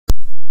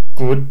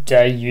Good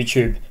day,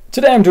 YouTube.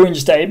 Today I'm doing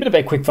just a bit of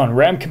a quick fun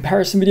RAM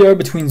comparison video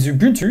between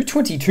Xubuntu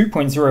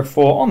 22.04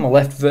 on the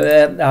left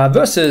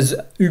versus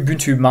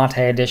Ubuntu Mate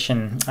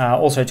Edition,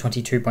 also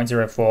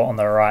 22.04 on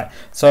the right.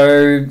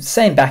 So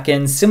same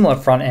backend, similar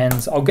front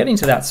ends. I'll get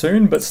into that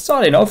soon, but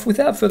starting off,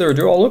 without further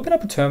ado, I'll open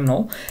up a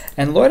terminal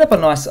and load up a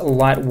nice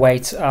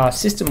lightweight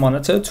system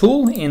monitor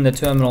tool in the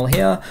terminal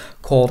here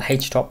called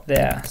HTOP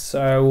there.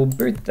 So we'll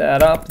boot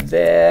that up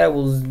there.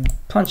 We'll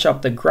punch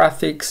up the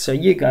graphics so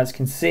you guys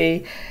can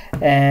see,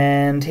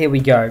 and here we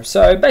go.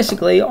 So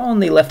basically on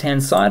the left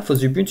hand side for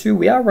Xubuntu,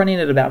 we are running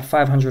at about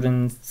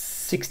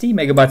 560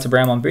 megabytes of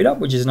RAM on boot up,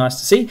 which is nice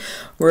to see,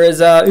 whereas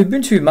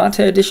Ubuntu Mate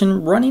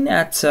Edition running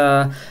at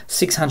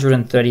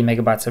 630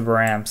 megabytes of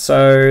RAM.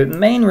 So the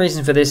main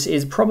reason for this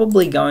is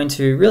probably going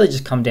to really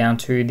just come down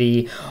to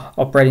the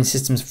operating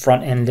system's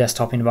front-end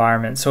desktop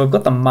environment. So we've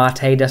got the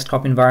Mate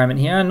desktop environment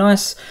here, a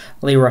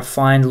nicely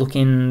refined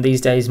looking, these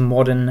days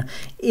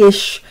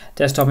modern-ish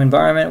desktop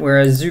environment,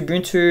 whereas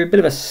Xubuntu, a bit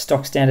of a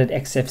stock standard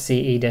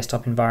XFCE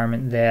desktop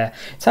environment there.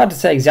 It's hard to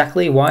say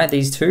exactly why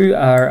these two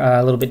are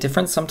a little bit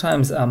different.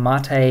 Sometimes a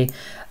Mate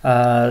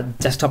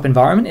desktop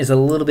environment is a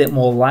little bit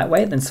more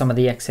lightweight than some of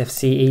the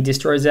XFCE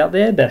distros out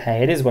there, but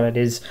hey, it is what it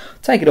is.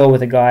 Take it all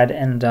with a guide,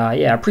 and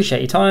yeah, I appreciate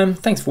your time.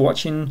 Thanks for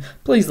watching.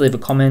 Please leave a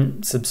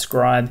comment,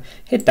 subscribe,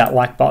 hit that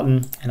like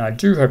button, and I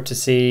do hope to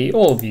see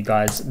all of you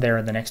guys there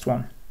in the next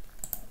one.